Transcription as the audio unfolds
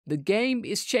The game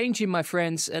is changing, my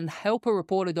friends, and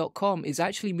helperreporter.com is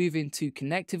actually moving to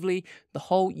Connectively. The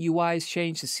whole UI has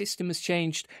changed, the system has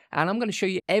changed, and I'm going to show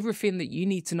you everything that you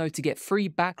need to know to get free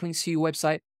backlinks to your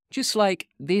website, just like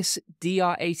this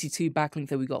DR82 backlink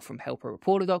that we got from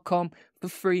helperreporter.com for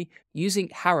free using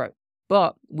Harrow.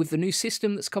 But with the new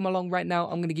system that's come along right now,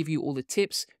 I'm going to give you all the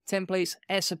tips, templates,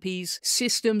 SOPs,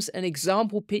 systems, and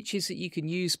example pitches that you can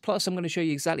use. Plus, I'm going to show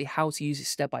you exactly how to use it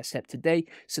step by step today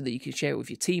so that you can share it with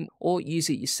your team or use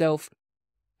it yourself.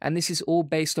 And this is all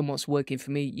based on what's working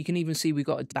for me. You can even see we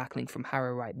got a backlink from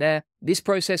Harrow right there. This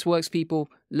process works, people.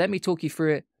 Let me talk you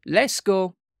through it. Let's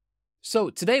go. So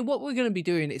today, what we're going to be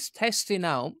doing is testing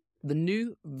out the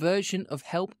new version of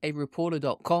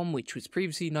helpareporter.com, which was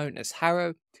previously known as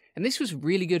Harrow. And this was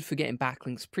really good for getting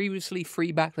backlinks previously,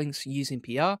 free backlinks using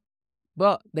PR,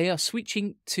 but they are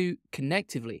switching to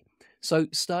Connectively. So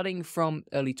starting from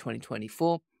early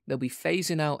 2024, they'll be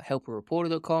phasing out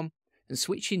helpareporter.com and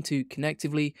switching to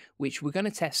Connectively, which we're going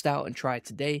to test out and try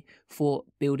today for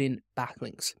building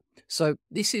backlinks. So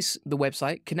this is the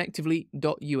website,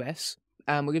 connectively.us,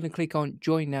 and we're going to click on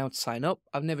join now to sign up.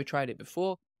 I've never tried it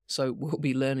before, so we'll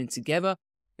be learning together.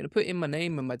 I'm going to put in my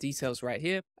name and my details right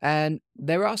here. And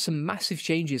there are some massive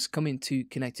changes coming to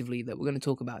Connectively that we're going to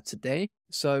talk about today.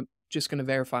 So just going to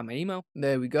verify my email.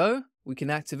 There we go. We can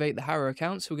activate the Harrow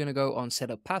account. So we're going to go on set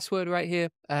up password right here.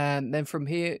 And then from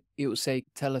here, it will say,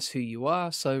 tell us who you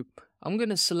are. So I'm going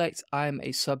to select I'm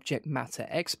a subject matter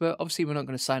expert. Obviously, we're not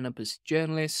going to sign up as a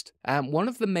journalist. And one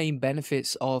of the main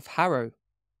benefits of Harrow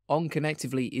on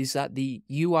Connectively is that the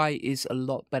UI is a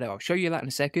lot better. I'll show you that in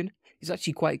a second. It's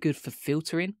actually quite good for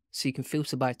filtering, so you can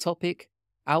filter by topic,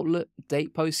 outlet,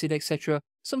 date posted, etc.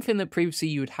 Something that previously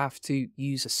you would have to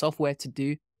use a software to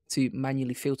do to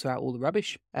manually filter out all the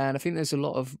rubbish. And I think there's a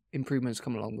lot of improvements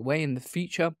coming along the way in the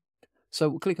future. So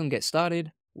we'll click on get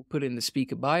started. We'll put in the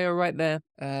speaker bio right there,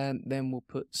 and then we'll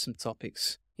put some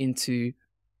topics into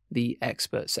the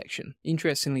expert section.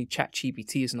 Interestingly,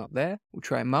 ChatGPT is not there. We'll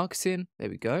try marketing. There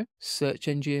we go. Search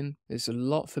engine. There's a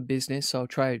lot for business, so I'll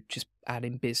try just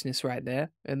adding business right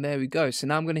there. And there we go. So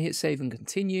now I'm going to hit save and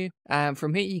continue. And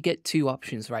from here, you get two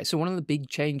options, right? So one of the big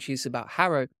changes about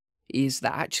Harrow is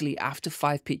that actually after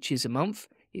 5 pitches a month,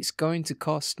 it's going to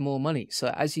cost more money.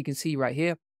 So as you can see right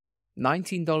here,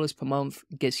 $19 per month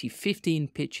gets you 15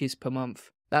 pitches per month.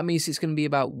 That means it's going to be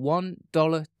about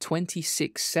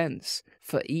 $1.26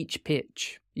 for each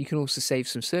pitch. You can also save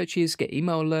some searches, get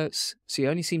email alerts. So you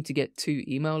only seem to get 2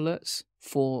 email alerts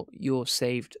for your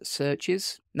saved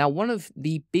searches. Now, one of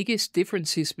the biggest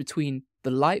differences between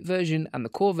the light version and the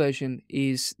core version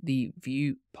is the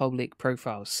view public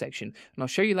profiles section. And I'll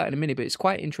show you that in a minute, but it's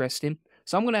quite interesting.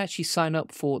 So I'm going to actually sign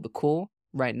up for the core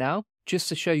right now, just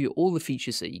to show you all the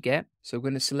features that you get. So we're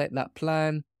going to select that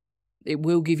plan. It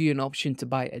will give you an option to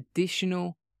buy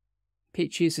additional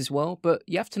pitches as well. But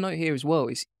you have to note here as well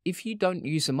is if you don't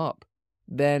use them up,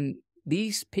 then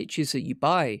these pitches that you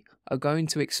buy are going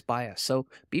to expire. So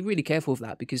be really careful of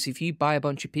that, because if you buy a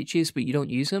bunch of pitches but you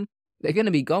don't use them, they're going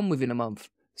to be gone within a month.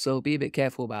 So be a bit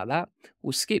careful about that.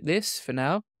 We'll skip this for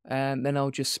now, and then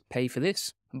I'll just pay for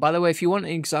this. And by the way, if you want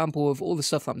an example of all the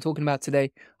stuff that I'm talking about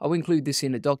today, I'll include this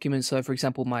in a document. So for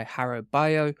example, my Harrow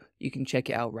bio, you can check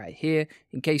it out right here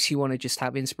in case you want to just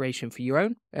have inspiration for your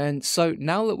own. And so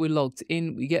now that we're logged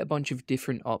in, we get a bunch of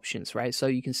different options, right? So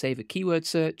you can save a keyword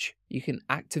search, you can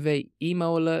activate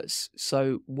email alerts.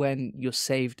 So when your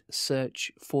saved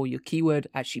search for your keyword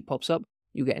actually pops up,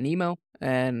 you get an email.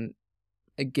 And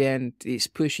again, it's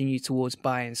pushing you towards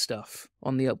buying stuff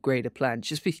on the upgraded plan.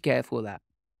 Just be careful of that.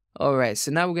 All right,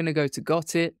 so now we're going to go to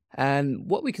Got It. And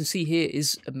what we can see here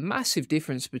is a massive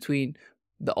difference between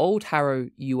the old Harrow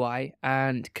UI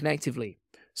and Connectively.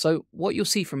 So what you'll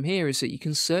see from here is that you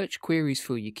can search queries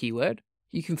for your keyword.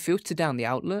 You can filter down the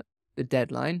outlet, the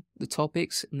deadline, the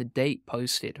topics, and the date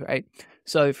posted, right?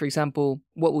 So for example,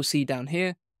 what we'll see down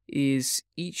here is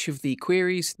each of the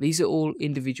queries. These are all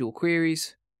individual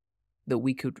queries that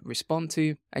we could respond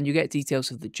to, and you get details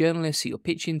of the journalist that you're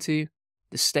pitching to,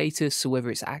 the status, so whether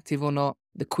it's active or not,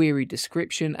 the query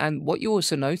description. And what you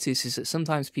also notice is that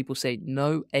sometimes people say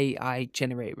no AI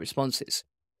generated responses.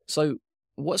 So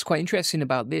what's quite interesting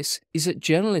about this is that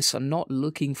journalists are not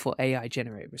looking for AI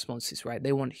generated responses, right?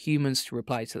 They want humans to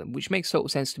reply to them, which makes total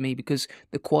sense to me because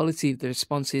the quality of the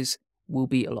responses will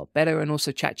be a lot better. And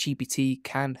also ChatGPT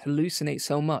can hallucinate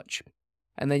so much.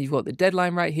 And then you've got the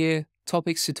deadline right here,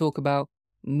 topics to talk about,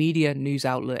 media, news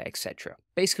outlet, etc.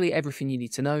 Basically everything you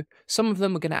need to know. Some of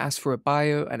them are going to ask for a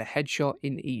bio and a headshot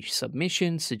in each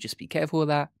submission, so just be careful of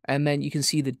that. And then you can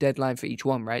see the deadline for each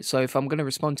one, right? So if I'm going to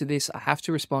respond to this, I have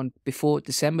to respond before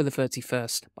December the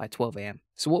 31st by 12 AM.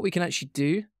 So what we can actually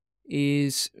do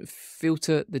is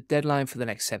filter the deadline for the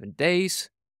next 7 days.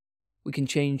 We can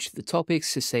change the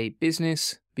topics to say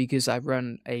business because I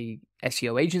run a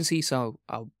SEO agency, so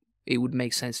it would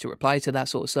make sense to reply to that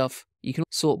sort of stuff. You can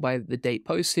sort by the date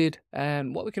posted.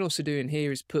 And what we can also do in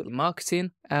here is put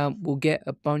marketing. We'll get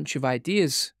a bunch of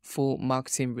ideas for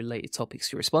marketing related topics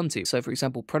to respond to. So for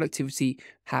example, productivity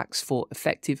hacks for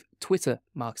effective Twitter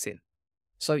marketing.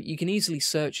 So you can easily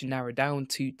search and narrow down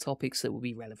to topics that will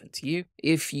be relevant to you.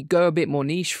 If you go a bit more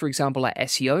niche, for example, like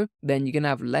SEO, then you're going to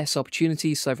have less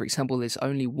opportunities. So for example, there's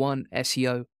only one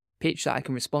SEO pitch that I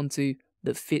can respond to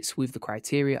that fits with the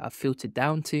criteria I've filtered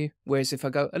down to. Whereas if I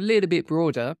go a little bit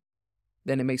broader,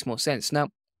 then it makes more sense. Now,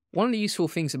 one of the useful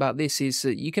things about this is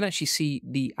that you can actually see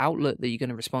the outlet that you're going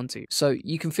to respond to. So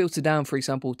you can filter down, for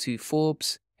example, to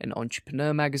Forbes, an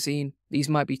entrepreneur magazine. These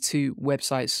might be 2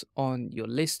 websites on your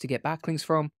list to get backlinks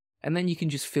from. And then you can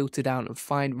just filter down and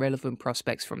find relevant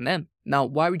prospects from them. Now,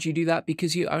 why would you do that?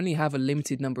 Because you only have a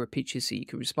limited number of pitches that you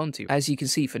can respond to. As you can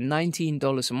see, for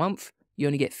 $19 a month, you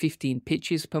only get 15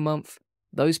 pitches per month.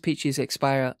 Those pitches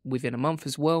expire within a month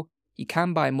as well. You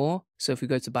can buy more. So if we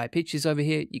go to buy pitches over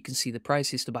here, you can see the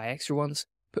prices to buy extra ones.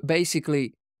 But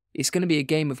basically, it's going to be a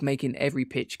game of making every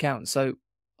pitch count. So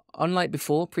unlike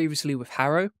before, previously with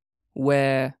Harrow,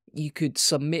 where you could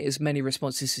submit as many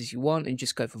responses as you want and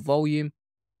just go for volume,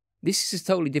 this is a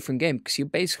totally different game because you're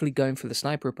basically going for the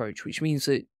sniper approach, which means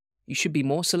that you should be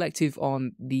more selective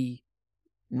on the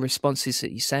responses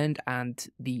that you send and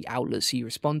the outlets you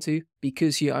respond to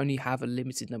because you only have a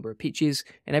limited number of pitches,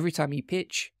 and every time you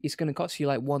pitch, it's going to cost you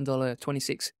like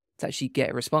 $1.26 to actually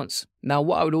get a response. Now,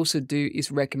 what I would also do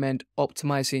is recommend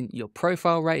optimizing your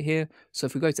profile right here. So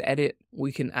if we go to edit,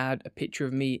 we can add a picture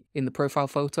of me in the profile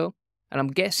photo, and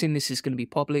I'm guessing this is going to be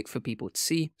public for people to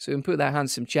see. So we can put that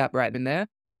handsome chap right in there,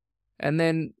 and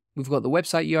then we've got the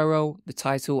website URL, the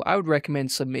title. I would recommend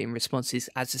submitting responses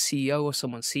as a CEO or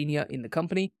someone senior in the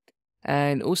company.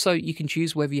 And also you can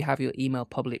choose whether you have your email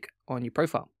public on your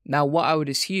profile. Now, what I would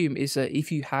assume is that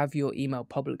if you have your email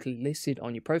publicly listed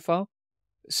on your profile,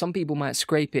 some people might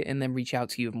scrape it and then reach out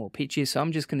to you with more pitches. So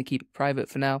I'm just going to keep it private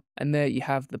for now. And there you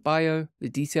have the bio, the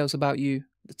details about you,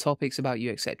 the topics about you,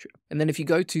 etc. And then if you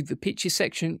go to the pitches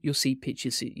section, you'll see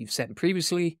pitches that you've sent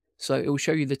previously. So it will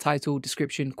show you the title,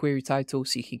 description, query title,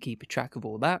 so you can keep a track of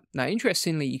all that. Now,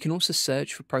 interestingly, you can also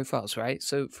search for profiles, right?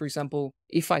 So for example,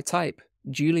 if I type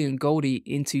Julian Goldie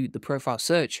into the profile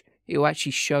search, it will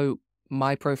actually show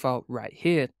my profile right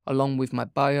here, along with my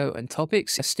bio and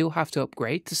topics. I still have to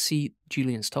upgrade to see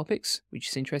Julian's topics, which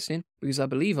is interesting because I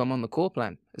believe I'm on the core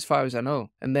plan, as far as I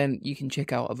know. And then you can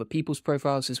check out other people's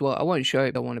profiles as well. I won't show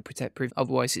it, I want to protect proof.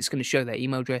 Otherwise, it's going to show their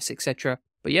email address, etc.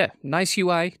 But yeah, nice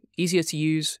UI, easier to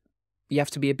use. You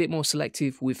have to be a bit more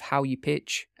selective with how you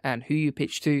pitch and who you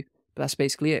pitch to, but that's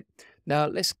basically it. Now,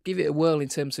 let's give it a whirl in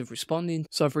terms of responding.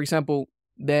 So, for example,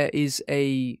 there is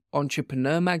a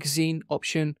entrepreneur magazine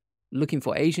option looking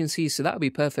for agencies, so that would be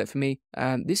perfect for me.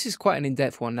 This is quite an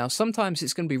in-depth one. Now, sometimes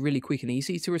it's going to be really quick and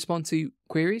easy to respond to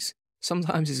queries.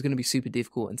 Sometimes it's going to be super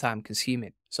difficult and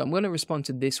time-consuming. So I'm going to respond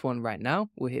to this one right now.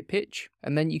 We'll hit pitch,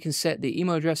 and then you can set the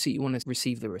email address that you want to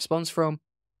receive the response from,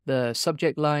 the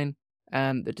subject line,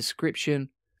 and the description.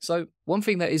 So one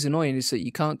thing that is annoying is that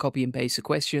you can't copy and paste the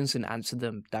questions and answer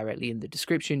them directly in the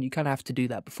description. You kind of have to do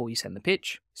that before you send the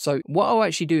pitch. So what I'll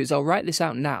actually do is I'll write this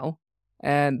out now,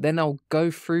 and then I'll go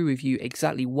through with you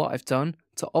exactly what I've done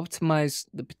to optimize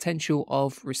the potential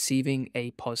of receiving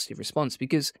a positive response,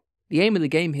 because the aim of the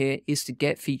game here is to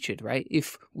get featured, right?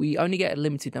 If we only get a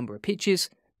limited number of pitches,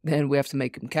 then we have to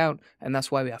make them count, and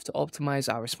that's why we have to optimize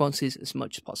our responses as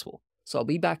much as possible. So I'll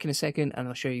be back in a second and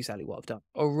I'll show you exactly what I've done.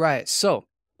 All right, so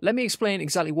let me explain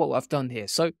exactly what I've done here.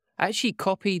 So I actually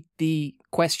copied the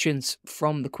questions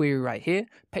from the query right here,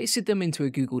 pasted them into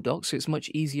a Google Doc so it's much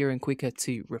easier and quicker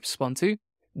to respond to.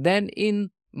 Then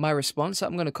in my response,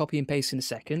 I'm going to copy and paste in a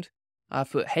second.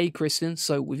 I've put, hey Kristen,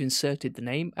 so we've inserted the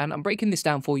name, and I'm breaking this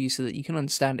down for you so that you can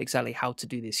understand exactly how to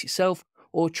do this yourself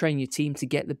or train your team to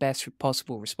get the best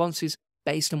possible responses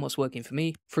based on what's working for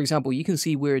me. For example, you can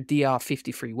see we're a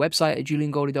DR53 website at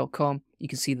juliangoldie.com. You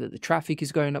can see that the traffic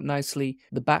is going up nicely.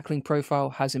 The backlink profile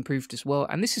has improved as well.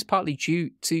 And this is partly due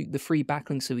to the free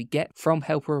backlinks that we get from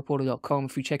helperreporter.com.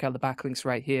 If we check out the backlinks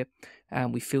right here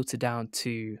and we filter down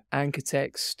to anchor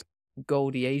text,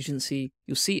 Goldie agency,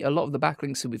 you'll see a lot of the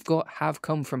backlinks that we've got have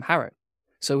come from Harrow.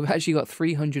 So we've actually got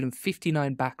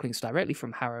 359 backlinks directly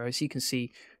from Harrow. As you can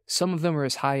see, some of them are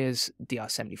as high as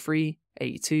DR73,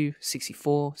 82,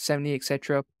 64, 70,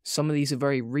 etc. Some of these are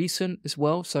very recent as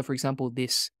well. So for example,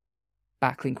 this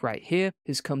backlink right here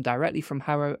has come directly from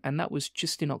Harrow, and that was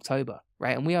just in October,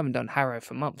 right? And we haven't done Harrow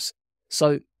for months.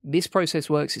 So this process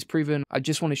works, it's proven. I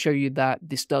just want to show you that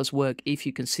this does work if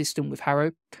you're consistent with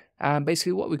Harrow. And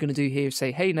basically what we're going to do here is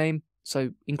say, hey name,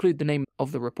 so include the name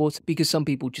of the report because some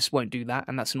people just won't do that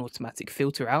and that's an automatic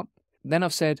filter out. Then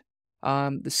I've said,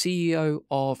 the CEO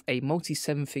of a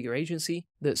multi-7-figure agency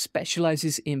that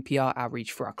specializes in PR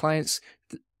outreach for our clients.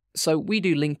 So we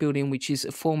do link building, which is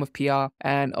a form of PR,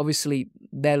 and obviously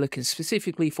they're looking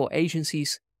specifically for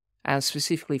agencies and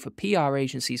specifically for PR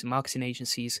agencies and marketing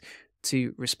agencies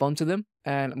to respond to them.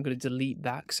 And I'm going to delete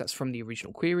that because that's from the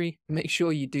original query. Make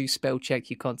sure you do spell check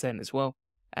your content as well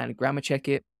and grammar check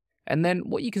it. And then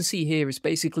what you can see here is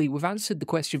basically we've answered the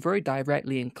question very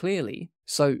directly and clearly.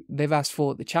 So they've asked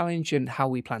for the challenge and how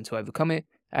we plan to overcome it.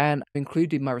 And I've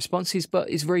included my responses, but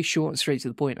it's very short and straight to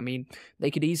the point. I mean, they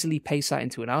could easily paste that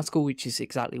into an article, which is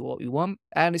exactly what we want.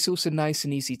 And it's also nice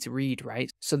and easy to read,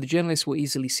 right? So the journalist will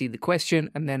easily see the question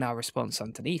and then our response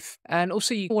underneath. And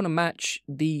also you want to match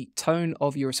the tone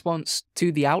of your response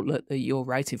to the outlet that you're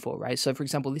writing for, right? So for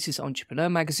example, this is Entrepreneur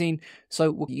Magazine.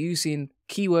 So we're using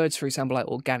keywords, for example, like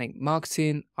organic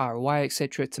marketing, ROI,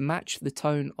 etc., to match the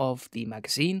tone of the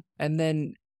magazine. And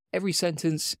then every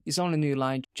sentence is on a new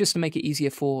line just to make it easier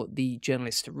for the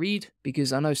journalist to read,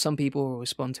 because I know some people will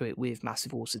respond to it with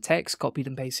massive walls of text, copied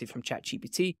and pasted from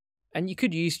ChatGPT. And you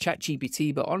could use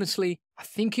ChatGPT, but honestly, I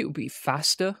think it would be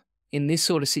faster in this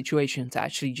sort of situation to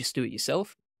actually just do it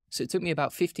yourself. So it took me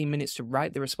about 15 minutes to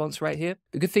write the response right here.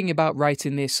 The good thing about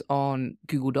writing this on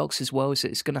Google Docs as well is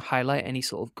that it's going to highlight any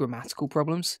sort of grammatical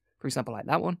problems, for example, like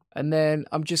that one. And then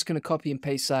I'm just going to copy and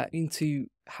paste that into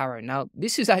Harrow. Now,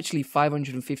 this is actually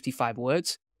 555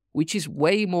 words, which is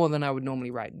way more than I would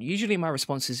normally write. Usually my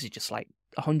responses are just like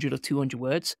 100 or 200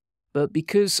 words. But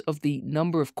because of the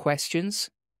number of questions,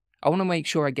 I want to make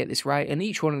sure I get this right. And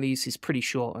each one of these is pretty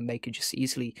short and they could just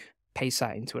easily paste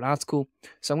that into an article.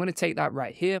 So I'm going to take that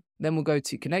right here. Then we'll go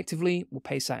to Connectively. We'll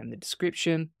paste that in the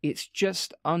description. It's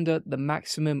just under the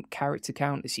maximum character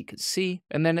count, as you can see.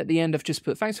 And then at the end, I've just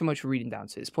put, thanks so much for reading down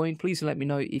to this point. Please let me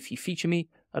know if you feature me.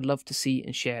 I'd love to see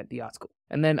and share the article.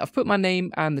 And then I've put my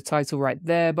name and the title right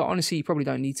there, but honestly, you probably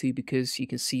don't need to because you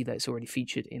can see that it's already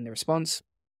featured in the response.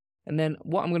 And then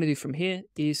what I'm going to do from here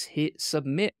is hit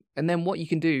submit. And then what you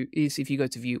can do is if you go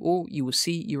to view all, you will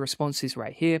see your responses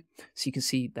right here. So you can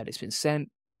see that it's been sent,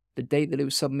 the date that it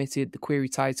was submitted, the query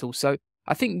title. So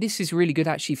I think this is really good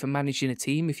actually for managing a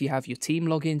team if you have your team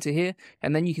log into here,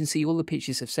 and then you can see all the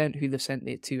pitches they've sent, who they've sent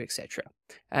it to, etc.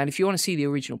 And if you want to see the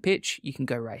original pitch, you can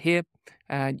go right here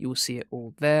and you'll see it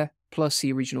all there. Plus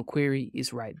the original query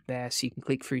is right there. So you can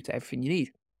click through to everything you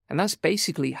need. And that's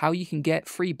basically how you can get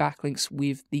free backlinks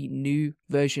with the new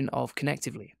version of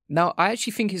Connectively. Now, I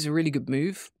actually think it's a really good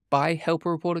move by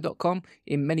helperreporter.com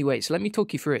in many ways. So let me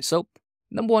talk you through it. So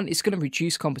number one, it's going to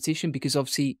reduce competition because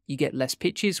obviously you get less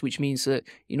pitches, which means that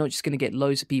you're not just going to get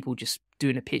loads of people just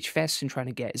doing a pitch fest and trying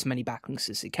to get as many backlinks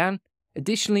as they can.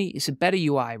 Additionally, it's a better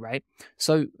UI, right?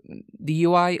 So the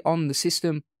UI on the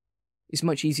system is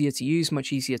much easier to use,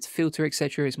 much easier to filter,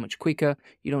 etc. It's much quicker.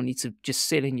 You don't need to just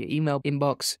sit in your email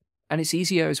inbox. And it's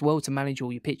easier as well to manage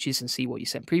all your pitches and see what you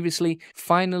sent previously.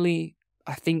 Finally,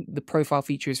 I think the profile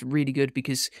feature is really good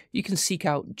because you can seek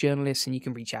out journalists and you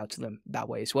can reach out to them that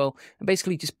way as well. And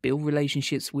basically just build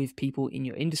relationships with people in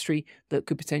your industry that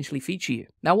could potentially feature you.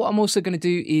 Now, what I'm also going to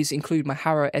do is include my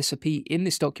Harrow SOP in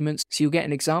this document. So you'll get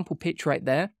an example pitch right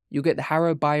there. You'll get the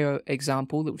Harrow bio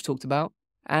example that we've talked about.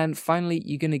 And finally,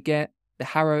 you're going to get the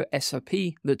Harrow SOP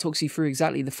that talks you through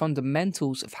exactly the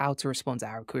fundamentals of how to respond to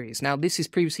Harrow queries. Now, this is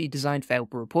previously designed for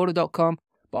helperreporter.com,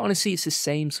 but honestly, it's the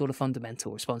same sort of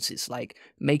fundamental responses, like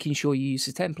making sure you use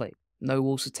a template, no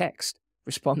walls of text,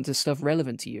 respond to stuff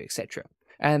relevant to you, etc.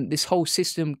 And this whole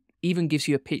system even gives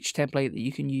you a pitch template that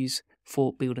you can use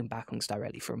for building backlinks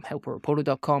directly from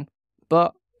helperreporter.com,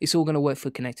 but it's all going to work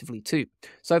for Connectively too.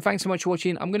 So thanks so much for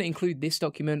watching. I'm going to include this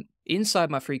document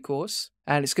inside my free course,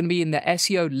 and it's going to be in the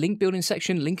SEO link building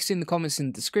section. Links in the comments in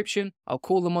the description. I'll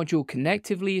call the module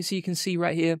Connectively, as you can see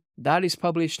right here. That is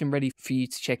published and ready for you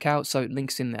to check out. So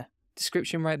links in the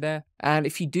description right there. And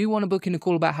if you do want to book in a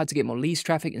call about how to get more leads,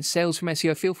 traffic, and sales from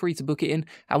SEO, feel free to book it in,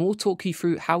 and we'll talk you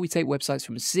through how we take websites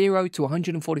from 0 to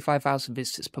 145,000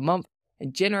 visitors per month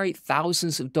and generate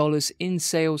thousands of dollars in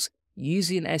sales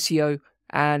using SEO.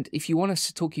 And if you want us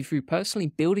to talk you through personally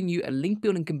building you a link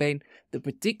building campaign that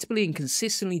predictably and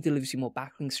consistently delivers you more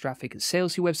backlinks, traffic, and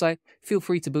sales to your website, feel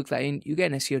free to book that in. You get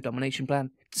an SEO domination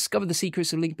plan, discover the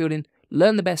secrets of link building,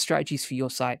 learn the best strategies for your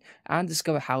site, and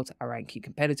discover how to outrank your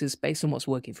competitors based on what's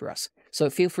working for us. So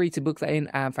feel free to book that in,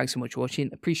 and thanks so much for watching.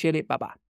 Appreciate it. Bye-bye.